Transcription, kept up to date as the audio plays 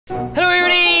Hello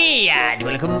everybody, and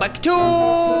welcome back to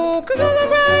Minecraft.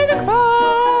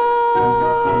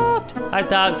 Hi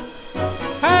Stars.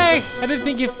 Hey, I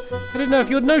didn't know if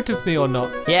you'd noticed me or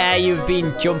not. Yeah, you've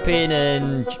been jumping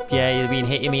and you've been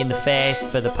hitting me in the face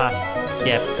for the past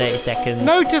 30 seconds.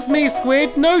 Notice me,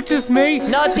 Squid. Notice me.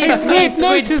 Not this Squid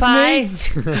notice pie. me.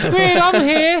 Squid, I'm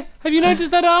here. Have you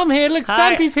noticed that I'm here? Look,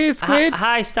 Stampy's here, Squid.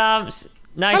 Hi Stamps.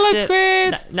 Nice Hello, to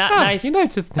Squid. nice. You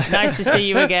noticed. Nice to see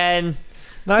you again.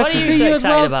 Nice What to are you see so you as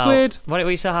excited well, about? Squid. What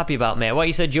are you so happy about, mate? What are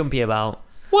you so jumpy about?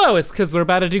 Well, it's because we're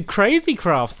about to do Crazy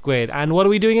Craft, Squid. And what are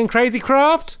we doing in Crazy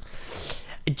Craft?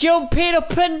 Jumping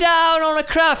up and down on a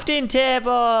crafting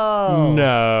table.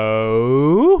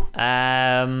 No.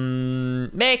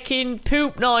 Making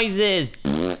poop noises.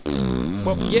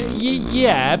 Well,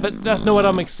 yeah, but that's not what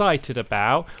I'm excited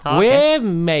about. Okay. We're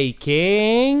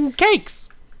making cakes.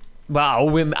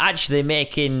 Well, we're actually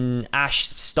making Ash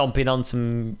stomping on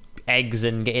some eggs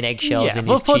and getting eggshells in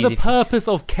his for cheesy the purpose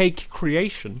of cake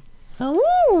creation.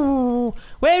 Ooh.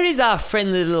 Where is our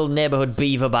friendly little neighbourhood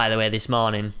beaver, by the way, this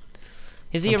morning?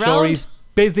 Is he I'm around? sure he's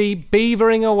busy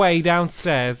beavering away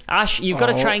downstairs. Ash, you've got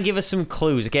to try and give us some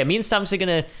clues, okay? Me and Stamps are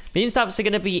gonna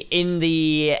be in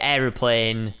the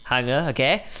aeroplane hangar,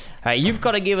 okay? All right, you've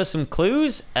got to give us some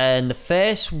clues, and the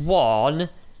first one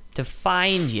to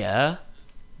find you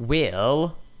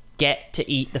will get to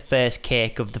eat the first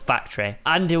cake of the factory,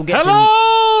 and he'll get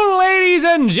Hello, ladies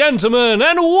and gentlemen,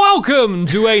 and welcome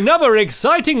to another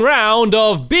exciting round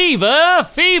of Beaver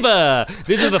Fever.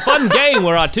 This is the fun game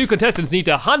where our two contestants need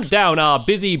to hunt down our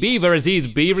busy beaver as he's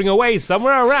beavering away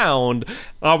somewhere around.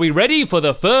 Are we ready for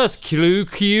the first clue?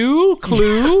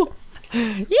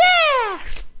 Yeah!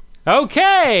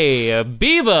 Okay,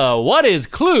 Beaver, what is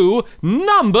clue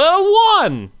number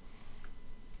one?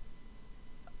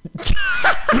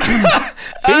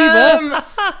 Beaver?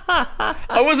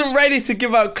 I wasn't ready to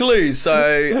give out clues, so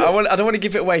I don't want to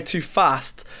give it away too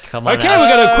fast. Come on. Okay, we're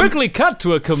going to quickly cut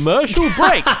to a commercial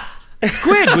break.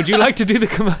 Squid, would you like to do the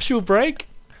commercial break?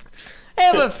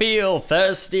 Ever feel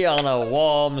thirsty on a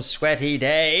warm, sweaty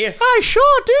day? I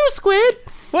sure do, Squid.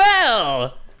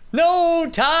 Well, no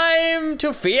time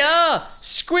to fear.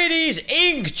 Squiddy's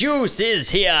ink juice is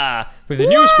here. With the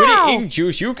new Squiddy ink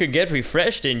juice, you can get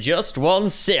refreshed in just one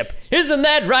sip. Isn't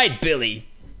that right, Billy?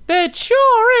 It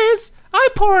sure is. I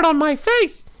pour it on my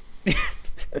face.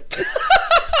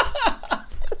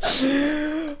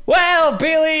 Well,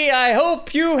 Billy, I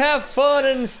hope you have fun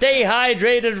and stay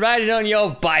hydrated riding on your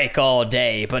bike all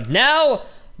day. But now,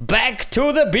 back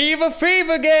to the Beaver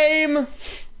Fever game.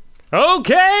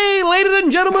 Okay, ladies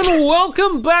and gentlemen,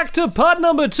 welcome back to part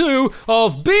number 2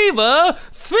 of Beaver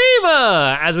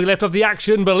Fever. As we left off the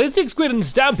action, BEAVER and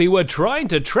Stampy were trying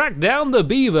to track down the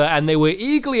beaver, and they were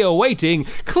eagerly awaiting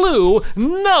clue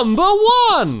number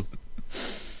 1.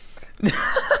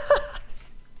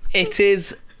 It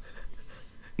is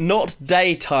not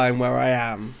daytime where I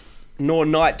am, nor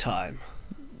nighttime.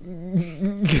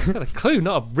 A clue,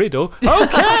 not a riddle.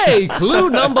 Okay, clue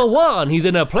number 1. He's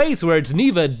in a place where it's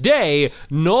neither day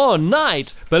nor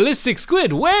night.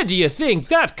 BEAVER, where do you think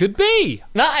that could be?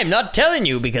 I'm not telling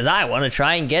you because I want to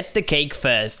try and get the cake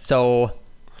first. So,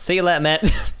 see you later,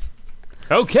 Matt.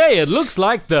 Okay, it looks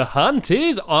like the hunt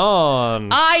is on.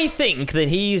 I think that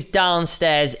he's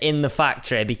downstairs in the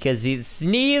factory because it's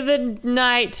neither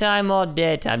nighttime or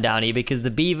daytime down here because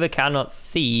the beaver cannot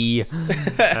see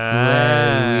where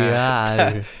we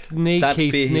are.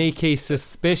 Sneaky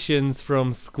suspicions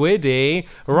from Squiddy.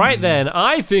 Right then,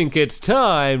 I think it's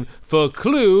time for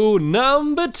clue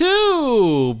number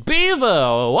 2.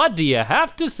 Beaver, what do you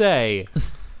have to say?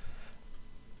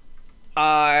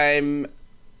 I'm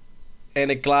in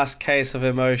a glass case of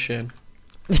emotion.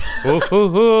 I can see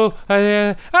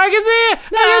it!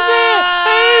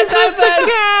 It's the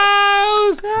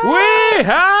cows! We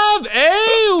have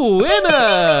a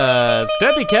winner!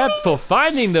 Stampy Cat, for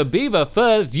finding the beaver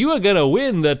first, you are gonna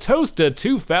win the Toaster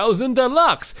 2000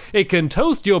 Deluxe. It can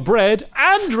toast your bread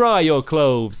and dry your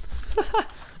clothes.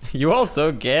 You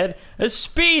also get a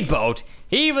speedboat,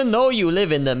 even though you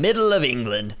live in the middle of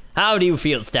England. How do you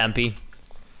feel, Stampy?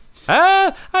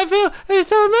 I feel it's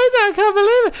so amazing. I can't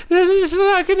believe it.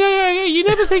 You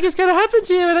never think it's going to happen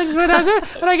to you. And I just went out there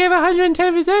and I gave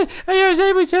 110%. And I was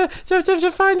able to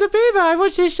find the beaver. I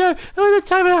watched this show all the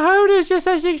time at home. It was just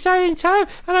such an exciting time.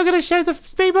 And I'm going to share the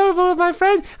speedboat with all of my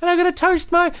friends. And I'm going to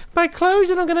toast my clothes.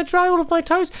 And I'm going to dry all of my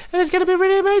toast. And it's going to be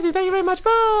really amazing. Thank you very much.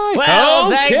 Bye.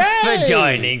 Well, thanks for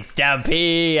joining,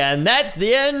 Stampy. And that's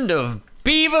the end of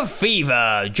Beaver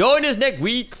Fever. Join us next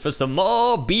week for some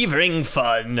more beavering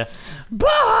fun. Bye!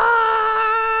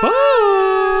 Bye!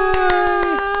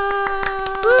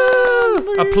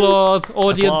 Applause,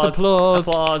 audience applause.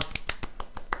 Applause.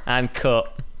 And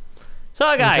cut.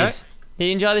 So, guys, did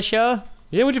you enjoy the show?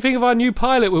 Yeah, what do you think of our new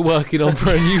pilot we're working on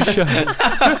for a new show?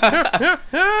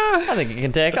 I think it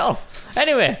can take off.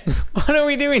 Anyway, what are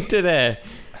we doing today?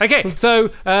 Okay, so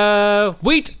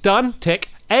wheat done, tick.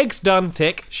 Eggs done,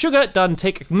 tick. Sugar done,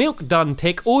 tick. Milk done,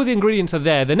 tick. All the ingredients are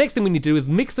there. The next thing we need to do is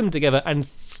mix them together and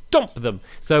stomp them.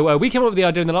 So we came up with the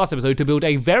idea in the last episode to build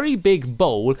a very big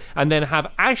bowl and then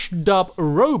have Ash Dub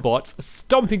robots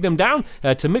stomping them down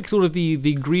to mix all of the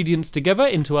ingredients together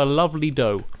into a lovely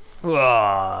dough.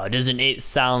 Whoa, doesn't it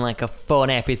sound like a fun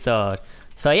episode?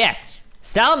 So yeah,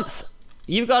 Stamps,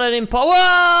 you've got an important...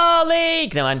 Whoa,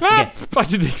 leak! No, man. Okay. I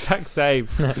did the exact same.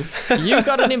 You've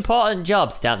got an important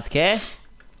job, Stamps, okay?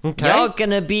 Okay. You're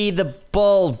gonna be the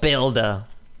bowl builder.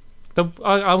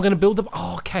 I'm gonna build the...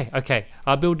 Oh, okay.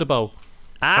 I'll build the bowl.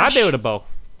 Ash, I build a bowl.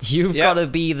 you've got to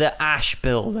be the Ash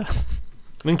builder.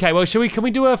 Okay, well, can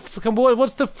we do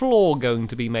what's the floor going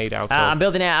to be made out of? I'm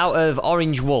building it out of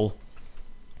orange wool.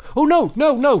 Oh, no,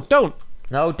 don't.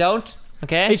 No, don't.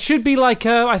 Okay. It should be like,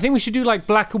 I think we should do like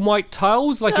black and white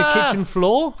tiles, like a kitchen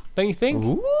floor, don't you think?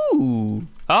 Ooh.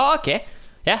 Oh, okay.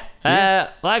 Yeah.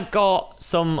 Well, I've got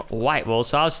some white wool,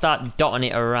 so I'll start dotting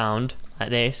it around like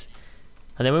this.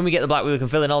 And then when we get the black wool, we can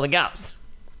fill in all the gaps.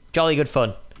 Jolly good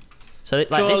fun. So like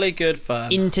Jolly this good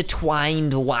fun.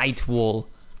 intertwined white wool.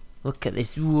 Look at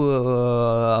this.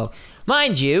 Whoa.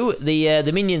 Mind you,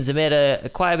 the minions have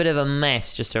made quite a bit of a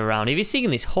mess just around. Have you seen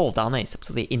this hole down there? It's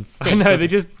absolutely insane. I know, they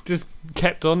just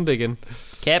kept on digging.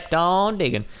 Kept on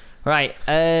digging. Right,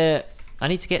 I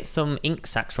need to get some ink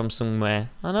sacs from somewhere.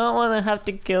 I don't want to have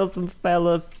to kill some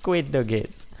fellow squid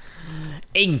nuggets.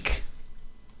 Ink.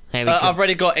 There we go. I've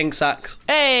already got ink sacs.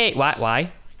 Hey,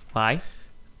 why?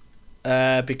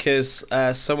 Because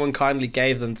someone kindly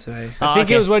gave them to me. I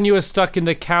think it was when you were stuck in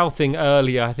the cow thing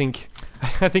earlier. I think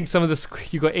some of the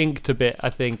you got inked a bit. I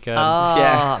think.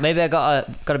 Yeah. Maybe I got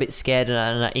a bit scared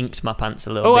and I inked my pants a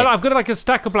little bit. Oh, I've got like a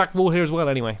stack of black wool here as well.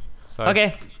 Anyway. So.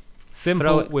 Okay.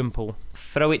 Simple wimple.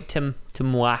 Throw it to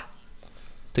moi.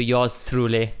 To yours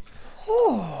truly.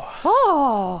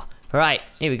 Oh. Right,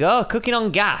 here we go. Cooking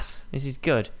on gas. This is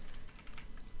good.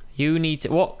 You need to...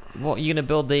 What are you going to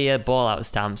build the ball out of,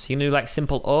 Stamps? You going to do like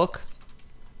simple oak?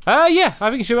 Yeah. I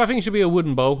think it should be a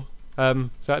wooden bowl. So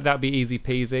that'd be easy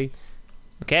peasy.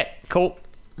 Okay, cool.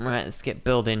 Right, let's get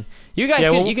building. You guys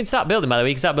you can start building, by the way.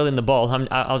 You can start building the ball.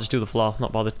 I'll just do the floor.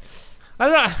 Not bothered. I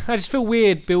don't know. I just feel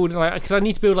weird building because I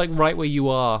need to build like right where you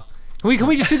are. Can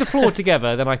we just do the floor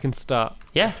togetver? Then I can start.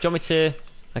 Yeah. Do you want me to?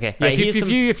 Okay. Yeah, right,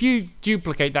 if you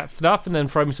duplicate that stuff and then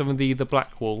throw me some of the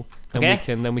black wool,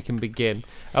 then we can begin.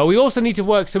 We also need to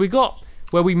work. So we got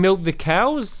where we milk the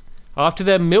cows. After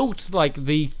they're milked,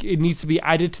 it needs to be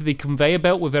added to the conveyor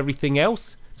belt with everything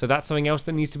else. So that's something else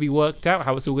that needs to be worked out.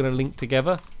 How it's all going to link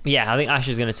together. Yeah, I think Ash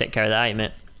is going to take care of that,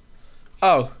 mate.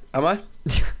 Oh, am I?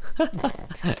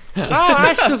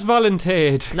 Ash just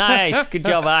volunteered. Nice, good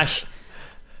job, Ash.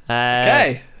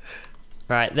 Okay.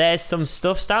 Right, there's some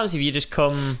stuff, Stamps. If you just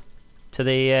come to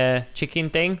the chicken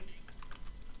thing.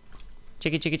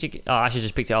 Chicken. Oh, Ash has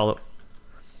just picked it all up.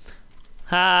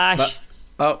 Ash.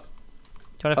 Do you want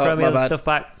to throw me all the stuff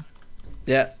back?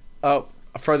 Yeah. Oh,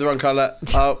 I throw the wrong colour.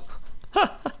 Oh.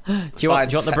 Do you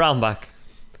want the brown back?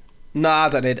 No, I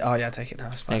don't need. Oh yeah, take it now.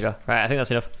 It's fine. There you go. Right, I think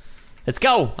that's enough. Let's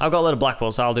go. I've got a lot of black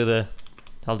wool, so I'll do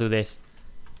this.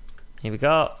 Here we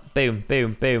go. Boom.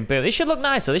 This should look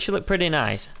nice, though. This should look pretty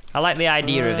nice. I like the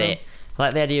idea of it. I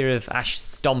like the idea of Ash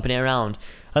stomping it around.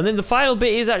 And then the final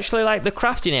bit is actually like the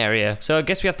crafting area. So I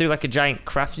guess we have to do like a giant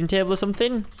crafting table or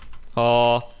something.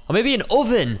 Or maybe an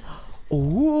oven.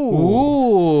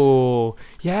 Ooh.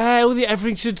 Yeah,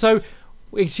 everything should... So,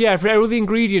 all the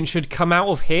ingredients should come out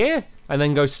of here and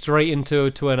then go straight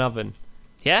into an oven.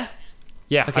 Yeah?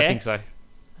 Yeah, okay. I think so.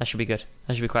 That should be good.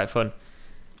 That should be quite fun.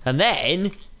 And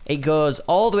then it goes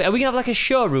all the way... Are we going to have like a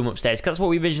showroom upstairs? Because that's what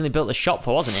we originally built the shop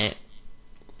for, wasn't it? Do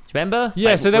you remember?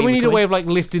 Yeah, so then we need a way of like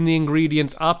lifting the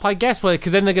ingredients up, I guess. Well,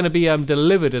 because then they're going to be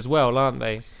delivered as well, aren't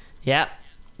they? Yeah,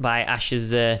 by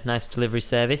Ash's nice delivery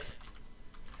service.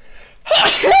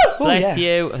 Oh, Bless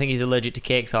you. I think he's allergic to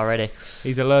cakes already.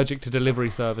 He's allergic to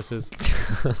delivery services.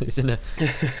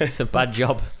 It's a bad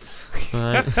job.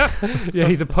 Right. Yeah,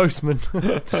 he's a postman.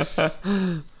 Right,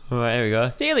 there we go.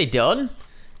 It's nearly done.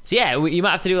 So yeah, you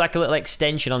might have to do like a little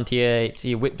extension onto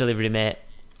your whip delivery, mate.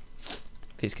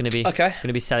 If it's gonna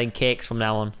be selling cakes from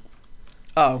now on.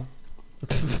 Oh.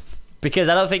 Because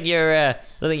I don't think your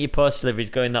post delivery is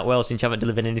going that well since you haven't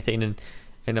delivered anything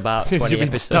in about 20 you've been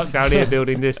episodes. Stuck down here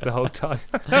building this the whole time.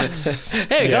 There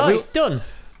we go. It's done.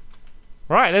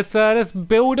 Right, let's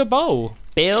build a bowl.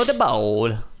 Build a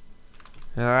bowl.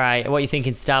 All right, what are you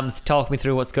thinking, Stamps? Talk me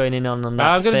through what's going on that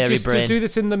I'm going fairy to just brain. do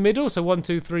this in the middle. So 1,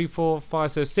 2, 3, 4,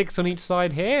 5. So 6 on each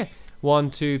side here.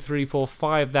 1, 2, 3, 4,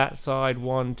 5 that side.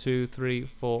 1, 2, 3,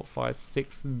 4, 5,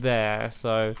 6 there.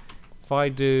 So if I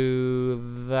do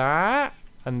that,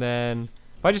 and then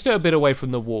if I just do it a bit away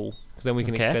from the wall, because then we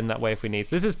can extend that way if we need.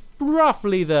 So this is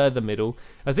roughly the middle.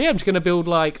 As I'm just going to build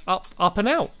like up and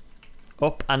out.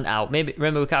 Up and out. Maybe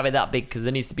remember we can't have it that big because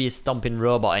there needs to be a stomping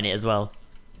robot in it as well.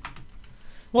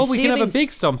 Well, The we can have a ceilings-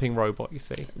 big stomping robot, you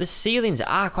see. The ceilings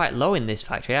are quite low in this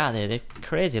factory, aren't they? They're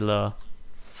crazy low.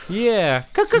 Yeah.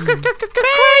 Crazy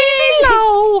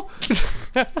low.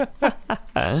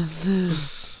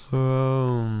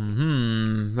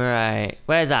 Right.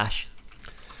 Where's Ash?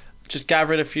 Just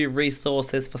gathering a few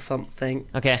resources for something.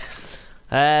 Okay.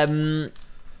 Well,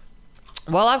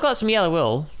 I've got some yellow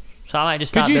wool, so I might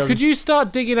just start building. Could you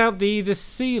start digging out the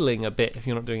ceiling a bit if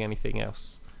you're not doing anything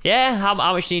else? Yeah. How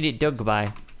much do you need it dug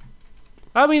by?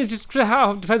 I mean, it just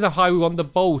depends on how high we want the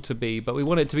bowl to be, but we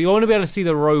want to be able to see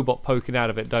the robot poking out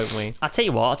of it, don't we? I'll tell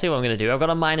you what I'm going to do. I've got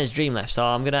a miner's dream left, so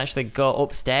I'm going to actually go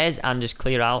upstairs and just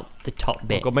clear out the top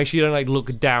bit. Oh God, make sure you don't like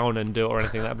look down and do it or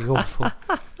anything. That'd be awful.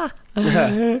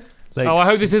 Like, I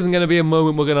hope this isn't going to be a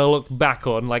moment we're going to look back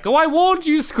on, like, oh, I warned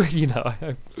you, Squid. You know.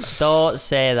 Don't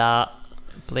say that,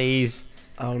 please.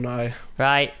 Oh no.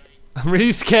 Right. I'm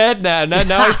really scared now. Now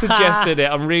I suggested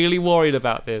it. I'm really worried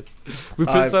about this. We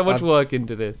put so much work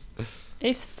into this.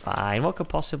 It's fine. What could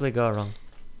possibly go wrong?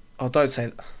 Oh, don't say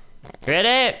that.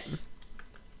 Ready?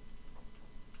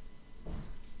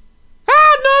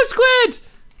 Ah, no, Squid!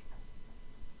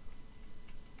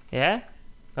 Yeah?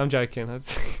 I'm joking.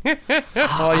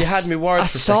 Oh, you had me worried I for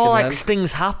a saw second like then.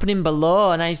 things happening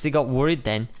below and I actually got worried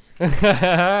then.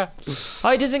 Oh,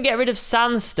 it doesn't get rid of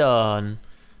sandstone.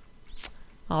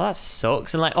 Oh, that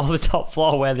sucks. And like all the top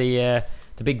floor where the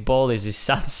big ball is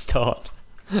sandstone.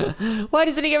 Why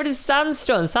doesn't it get rid of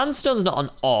sandstone? Sandstone's not an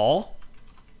ore.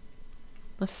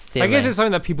 That's silly. I guess it's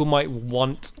something that people might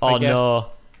want. Oh I guess. no.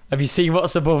 Have you seen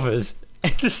what's above us?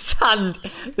 The sand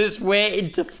that's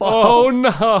waiting to fall. Oh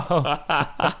no!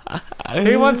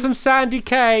 Who wants some sandy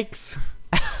cakes?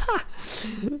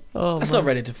 Oh, That's man. not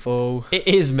ready to fall. It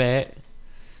is, mate.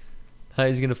 That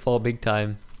is going to fall big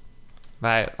time.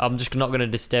 Right, I'm just not going to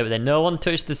disturb it then. No one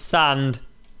touch the sand.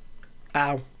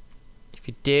 Ow. If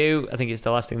you do, I think it's the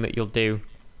last thing that you'll do.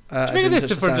 I I think didn't this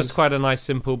touch is the for sand. just quite a nice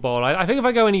simple bowl. I think if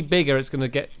I go any bigger, it's going to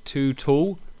get too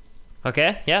tall.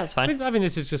 Okay, yeah, that's I fine. think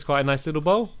this is just quite a nice little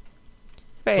bowl.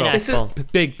 It's a very Well, nice this is- bowl.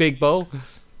 Big bowl.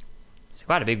 It's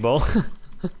quite a big bowl.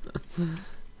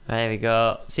 There we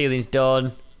go. Ceiling's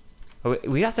done.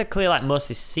 We have to clear like most of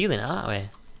this ceiling, aren't we? We're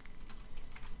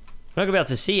not going to be able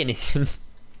to see anything.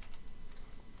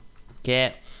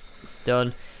 Okay, it's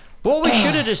done. What we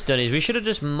should have just done is we should have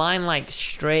just mined like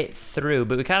straight through,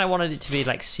 but we kind of wanted it to be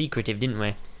like secretive, didn't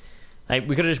we? Like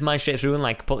we could have just mined straight through and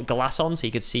like put glass on so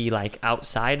you could see like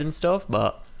outside and stuff,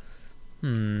 but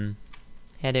I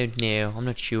don't know. I'm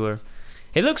not sure.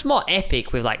 It looks more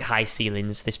epic with like high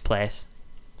ceilings, this place.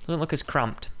 Doesn't look as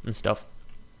cramped and stuff.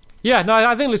 Yeah, no,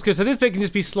 I think it looks good. So this bit can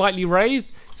just be slightly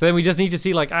raised. So then we just need to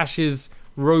see like Ash's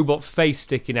robot face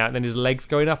sticking out and then his legs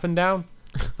going up and down.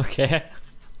 Okay.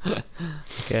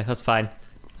 Okay, that's fine.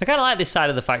 I kind of like this side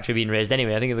of the factory being raised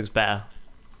anyway. I think it looks better.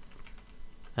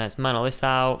 Let's mine all this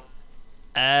out.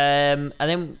 And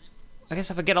then I guess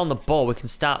if I get on the ball, we can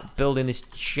start building this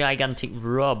gigantic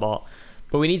robot.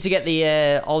 But we need to get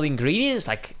the all the ingredients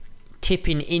like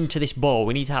tipping into this bowl.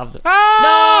 We need to have the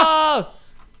No!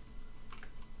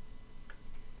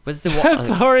 Where's the what?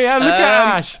 Sorry, look at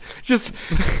Ash. Just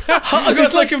I got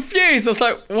so confused. I was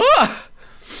like, what?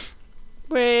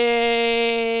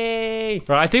 Whee!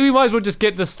 right. I think we might as well just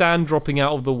get the stand dropping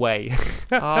out of the way.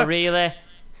 Oh, really?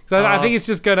 So I Oh. think it's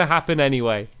just going to happen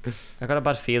anyway. I got a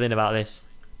bad feeling about this.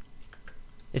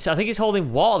 I think it's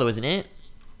holding water though, isn't it?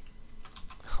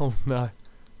 Oh no.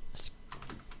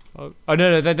 Oh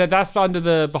no, that's behind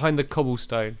the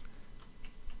cobblestone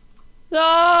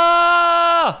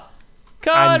No!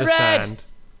 Code and the red! sand.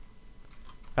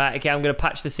 Right, okay, I'm going to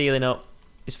patch the ceiling up.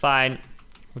 It's fine.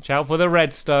 Watch out for the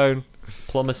redstone.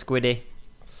 Plumber Squiddy.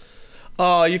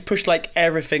 Oh, you've pushed like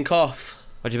everything off.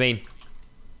 What do you mean?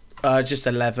 Just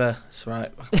a lever. That's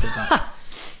right. I can do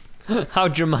that. How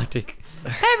dramatic.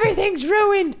 Everything's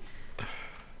ruined!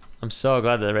 I'm so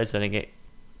glad that the redstone didn't get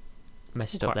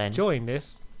messed up Quite then. enjoying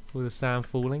this with the sand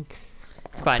falling.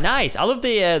 It's quite nice. I love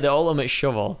the ultimate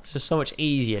shovel. It's just so much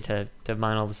easier to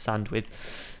mine all the sand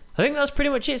with. I think that's pretty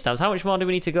much it, Stabs. How much more do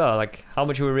we need to go? Like, how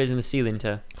much are we raising the ceiling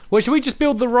to? Well, should we just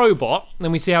build the robot,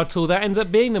 then we see how tall that ends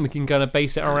up being, then we can kind of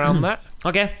base it around that.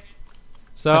 Okay.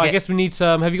 So Okay. I guess we need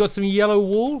some. Have you got some yellow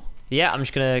wool? Yeah, I'm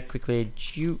just gonna quickly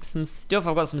juke some stuff.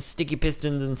 I've got some sticky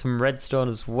pistons and some redstone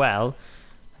as well.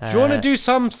 Do you want to do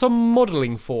some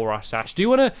modelling for us, Ash? Do you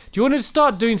want to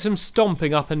start doing some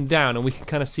stomping up and down, and we can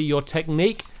kind of see your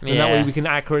technique, and that way we can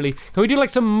accurately. Can we do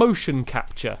like some motion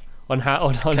capture on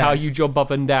how you jump up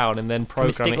and down, and then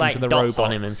program stick, it like, into the dots robot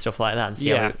on him and stuff like that? And see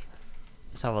how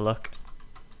let's have a look.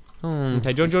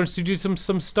 Okay, do you want to do some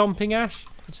stomping, Ash?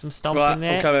 Some stomping Right,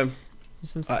 there. I'm coming.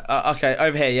 Some Okay,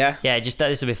 over here, yeah? yeah, just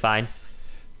this will be fine.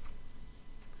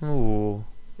 Ooh.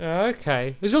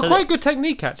 Okay, he's got So quite good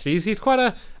technique actually. He's quite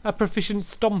a proficient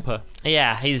stomper.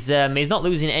 Yeah, he's not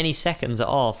losing any seconds at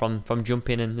all from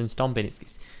jumping and stomping.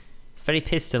 It's very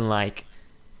piston-like,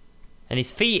 and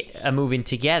his feet are moving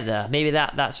together. Maybe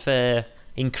that's for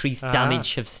increased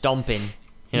damage of stomping.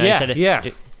 You know, instead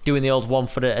of doing the old 1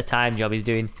 foot at a time job, he's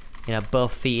doing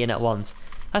both feet in at once.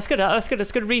 That's good.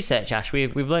 That's good research, Ash.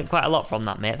 We've learned quite a lot from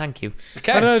that, mate. Thank you.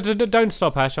 Okay. No, don't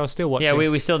stop, Ash. I'll still watch. Yeah,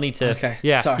 we still need to. Okay.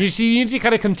 Yeah, Sorry. you need to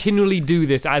kind of continually do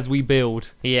this as we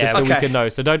build. Yeah. Just so we Okay. can know.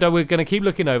 So don't. We're gonna keep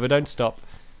looking over. Don't stop.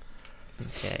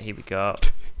 Okay, here we go.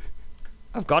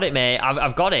 I've got it, mate.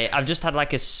 I've got it. I've just had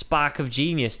like a spark of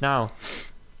genius now.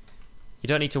 You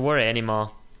don't need to worry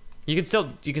anymore. You can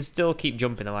still keep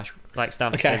jumping though, Ash. Like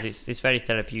Stampy says, it's very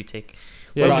therapeutic.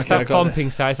 Yeah, Right, just okay, that I got thumping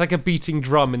this. sound. It's like a beating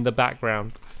drum in the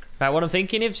background. Right, what I'm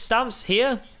thinking of Stamps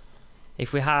here,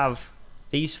 if we have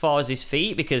these four as his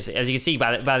feet, because as you can see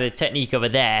by the technique over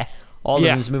there, all of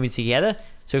them's moving together.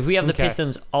 So if we have the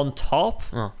pistons on top,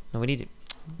 oh no, we need it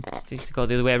to go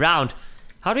the other way around.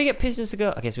 How do we get pistons to go?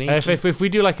 Okay, so we need If we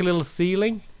do like a little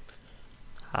ceiling,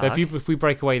 so hard. if we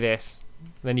break away this,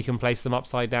 then you can place them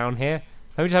upside down here.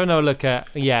 Let me just have another look at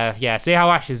yeah. See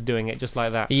how Ash is doing it, just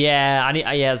like that. Yeah,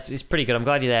 it's pretty good. I'm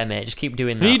glad you're there, mate. Just keep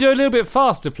doing that. Can you do it a little bit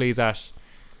faster, please, Ash?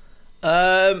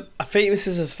 I think this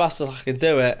is as fast as I can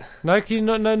do it. No, can you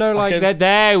no like that?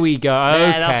 There we go.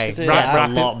 Okay, that's a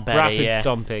lot better, rapid yeah.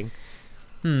 stomping.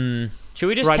 Should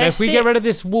we just Right, now if test we it? get rid of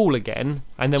this wall again,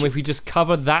 and then if we just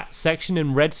cover that section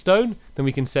in redstone, then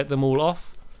we can set them all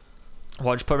off.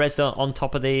 What? Just put redstone on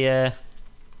top of the?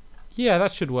 Yeah,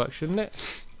 that should work, shouldn't it?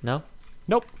 No.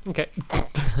 Nope. Okay.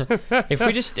 If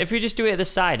we just do it at the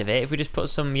side of it, if we just put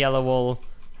some yellow wool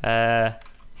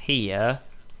here,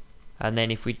 and then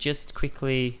if we just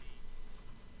quickly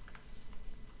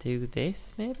do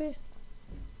this, maybe.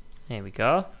 There we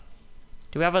go.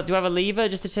 Do we have a lever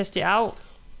just to test it out?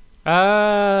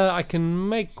 I can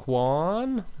make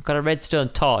one. I've got a redstone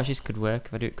torch. This could work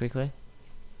if I do it quickly.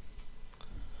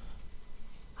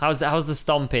 How's the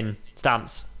stomping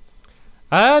Stamps?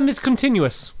 It's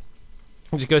continuous.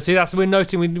 As you go see, that's what we're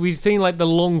noting. We've seen like the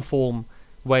long form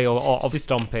way of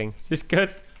stomping. Is this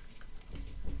good?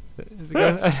 Is it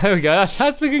going? There we go.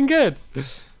 That's looking good.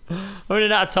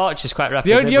 Running out of torches quite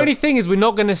rapidly. The only thing is we're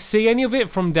not going to see any of it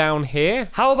from down here.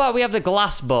 How about we have the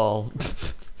glass ball?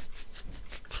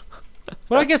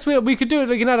 Well, I guess we could do it.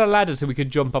 We can add a ladder so we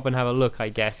could jump up and have a look. I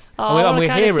guess. Oh, and I we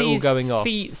wanna hear kinda it see all his going off.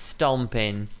 feet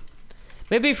stomping.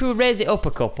 Maybe if we raise it up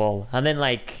a couple and then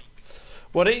like.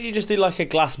 Why don't you just do like a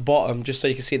glass bottom just so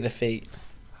you can see the feet?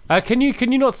 Can you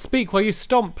not speak while you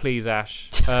stomp, please, Ash?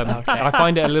 I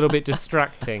find it a little bit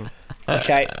distracting.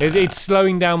 Okay. It's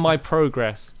slowing down my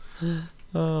progress.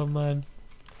 Oh man.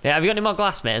 Yeah, have you got any more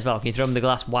glass, mate, as well? Can you throw him the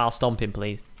glass while stomping,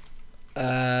 please?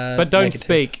 But don't negative.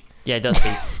 speak. Yeah, don't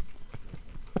speak.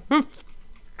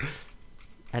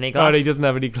 Any glass? Oh, he doesn't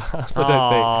have any glass. I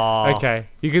don't think. Okay,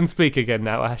 you can speak again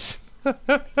now, Ash.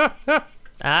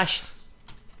 Ash?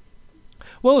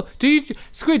 Well,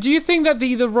 Squid, do you think that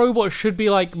the robot should be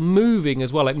like moving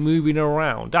as well, like moving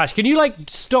around? Ash, can you like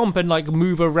stomp and like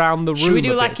move around the room Should we do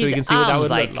a bit like so we his can see what that arms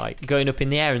would look like? going up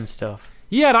in the air and stuff?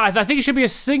 Yeah, I think it should be a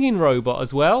singing robot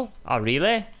as well. Oh,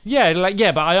 really? Yeah,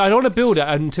 but I don't want to build it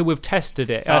until we've tested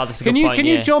it. Oh, that's a good point, Can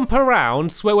you yeah. jump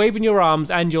around, waving your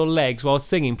arms and your legs while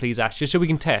singing, please, Ash, just so we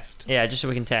can test? Yeah, just so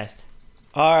we can test.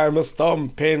 I'm a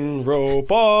stomping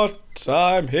robot.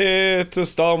 I'm here to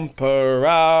stomp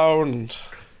around.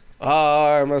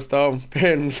 I'm a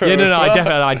stomping robot. Yeah, no,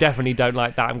 I definitely don't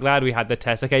like that. I'm glad we had the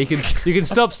test. Okay, you can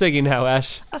stop singing now,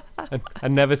 Ash,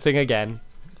 and never sing again.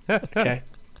 Okay.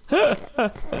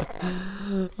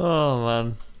 Oh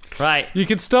man. Right. You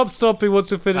can stop stomping once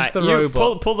we finish Right, the you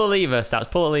robot. pull the lever, Stats.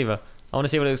 Pull the lever. I want to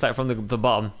see what it looks like from the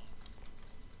bottom.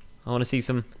 I want to see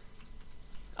some.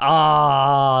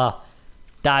 Ah,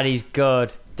 that is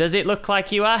good. Does it look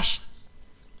like you, Ash?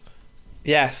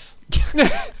 Yes.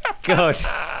 Good.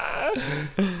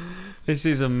 This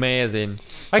is amazing.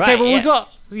 Okay, Right, well yeah. we've got.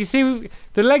 You see,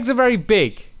 the legs are very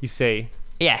big. You see,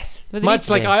 Yes. But they need much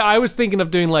to like be. I was thinking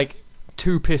of doing like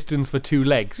 2 pistons for 2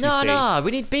 legs. You see. No,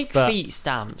 we need big feet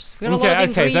stamps. We got a lot of Okay,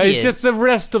 ingredients. so it's just the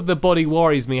rest of the body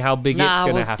worries me how big it's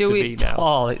going to have to be now. We'll do it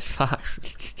tall, it's fine.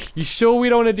 You sure we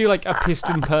don't want to do like a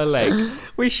piston per leg?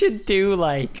 We should do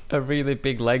like a really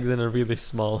big legs and a really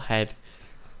small head.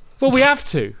 Well, we have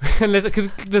to,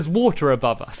 because there's water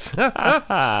above us.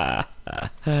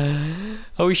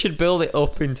 Oh, we should build it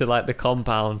up into like the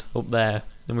compound up there.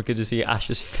 Then we could just see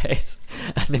Ash's face.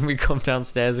 And then we come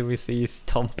downstairs and we see you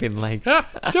stomping legs.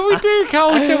 Shall we do,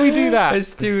 Cole? Shall we do that?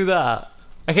 Let's do that.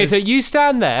 Okay, so you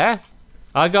stand there.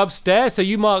 I go upstairs, so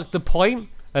you mark the point,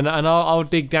 and I'll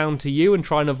dig down to you and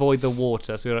try and avoid the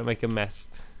water so we don't make a mess.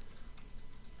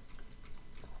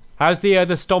 How's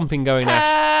the stomping going,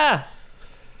 Ash?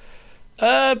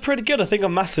 Pretty good. I think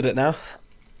I've mastered it now.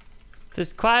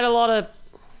 There's quite a lot of...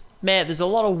 Mate, there's a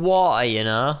lot of water, you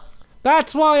know?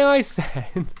 That's why I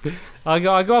said I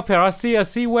go up here. I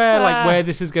see where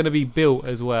this is going to be built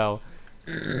as well.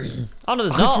 Oh no,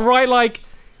 there's It's not. right, like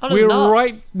there's we're not.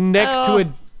 right next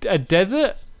to a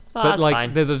desert, Oh, but that's like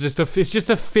fine. there's it's just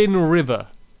a thin river.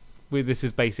 This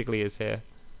is basically is here.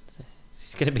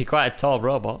 It's gonna be quite a tall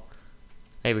robot.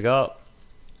 Here we go.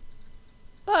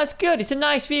 Oh, that's good. It's a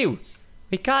nice view.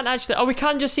 We can't actually... Oh, we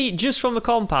can just see it just from the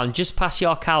compound, just past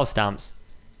your cow stamps.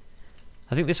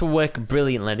 I think this will work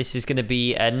brilliantly. This is going to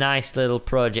be a nice little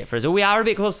project for us. Oh, we are a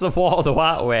bit close to the water, though,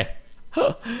 aren't we?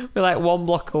 We're like 1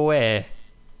 block away.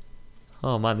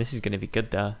 Oh, man, this is going to be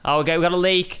good, though. Oh, okay, we got a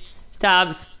leak.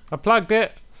 Stamps. I plugged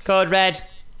it. Code red.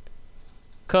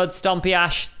 Code Stampy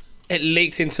Ash. It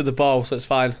leaked into the bowl, so it's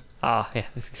fine. Oh, yeah,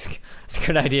 it's a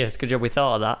good idea. It's a good job we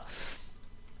thought of that.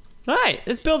 Right,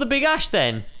 let's build a big ash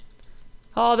then.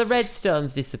 Oh, the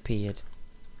redstone's disappeared.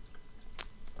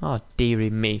 Oh, dearie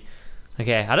me.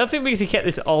 Okay, I don't think we can get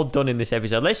this all done in this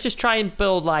episode. Let's just try and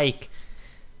build like...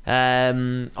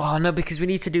 oh, no, because we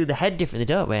need to do the head differently,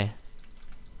 don't we?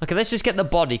 Okay, let's just get the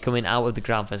body coming out of the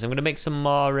ground first. I'm going to make some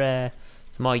more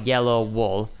yellow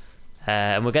wool.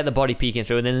 And we'll get the body peeking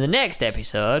through. And then in the next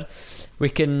episode, we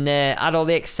can add all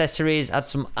the accessories, add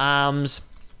some arms,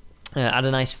 add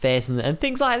a nice face and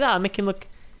things like that. Make him look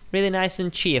really nice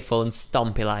and cheerful and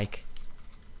stompy-like.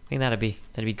 I think that'd be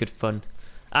good fun.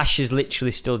 Ash is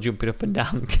literally still jumping up and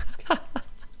down.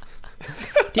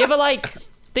 Do you ever like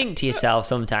think to yourself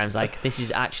sometimes like this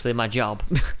is actually my job?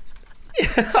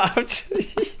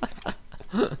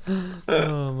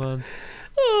 Oh man.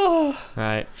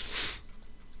 Right.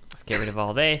 Let's get rid of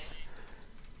all this.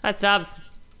 Hi Tabs.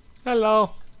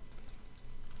 Hello.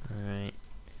 Alright.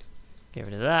 Get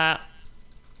rid of that.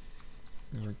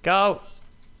 There we go.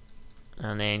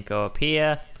 And then go up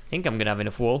here. I think I'm gonna have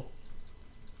enough wool.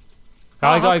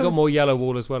 I got more yellow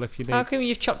wool as well if you need. How come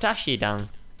you've chopped Ashy down?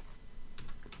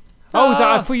 Oh, is that?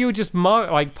 I thought you were just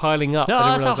like piling up. No, I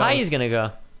didn't that's how realise that high was-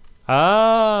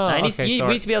 we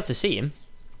need to be able to see him.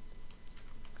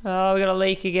 Oh, we got a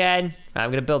leak again. Right, I'm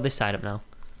gonna build this side up now.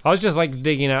 I was just like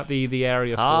digging out the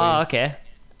area for Oh, you. okay.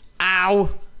 Ow!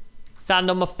 Sand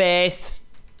on my face.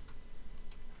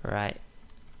 Right.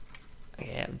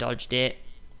 Okay, I've dodged it.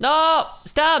 No!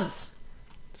 Stamps!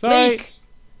 Sorry. Leak!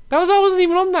 I wasn't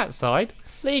even on that side.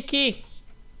 Leaky!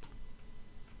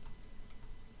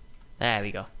 There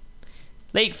we go.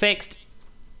 Leak fixed.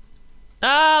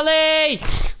 Ah, leak!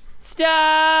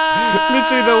 Stop!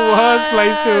 Literally the worst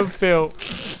place to have built.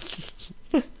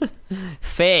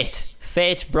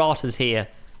 Fate brought us here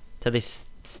to this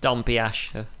Stampy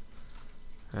Ash.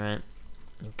 Alright.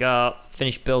 Go. Let's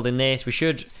finish building this. We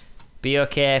should be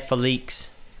okay for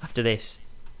leaks after this.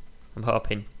 I'm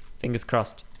hoping. Fingers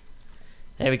crossed.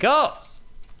 There we go.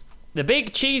 The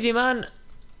big cheesy man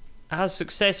has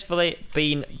successfully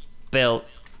been built.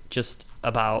 Just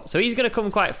about. So he's going to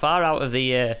come quite far out of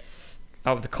the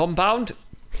compound.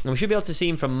 And we should be able to see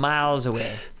him from miles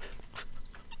away.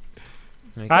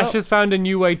 There we go. Ash has found a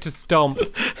new way to stomp.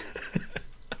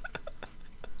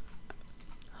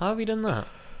 How have you done that?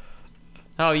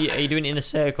 Oh, are you doing it in a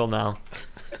circle now?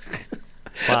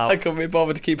 Wow. I couldn't be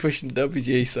bothered to keep pushing the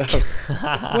WG, so...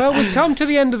 Well, we've come to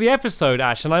the end of the episode,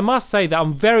 Ash, and I must say that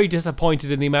I'm very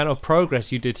disappointed in the amount of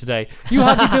progress you did today. You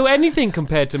hardly do anything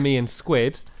compared to me and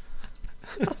Squid.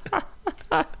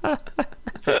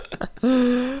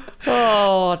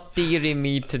 Oh, dearie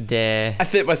me today. I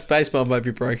think my spacebar might be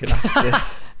broken after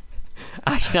this.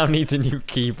 Ash now needs a new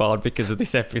keyboard because of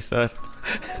this episode.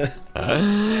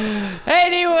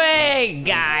 Anyway,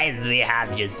 guys, we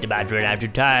have just about run out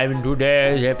of time in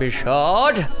today's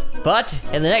episode. But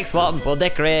in the next one, we'll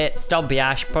decorate Stampy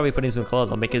Ash, probably putting some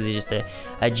clothes on because he's just a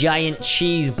giant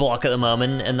cheese block at the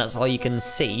moment, and that's all you can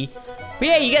see. But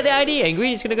yeah, you get the idea.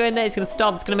 Ingredients gonna go in there, it's gonna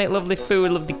stomp, it's gonna make lovely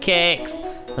food, lovely cakes,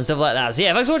 and stuff like that. So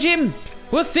yeah, thanks for watching.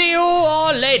 We'll see you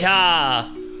all later.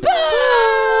 Bye.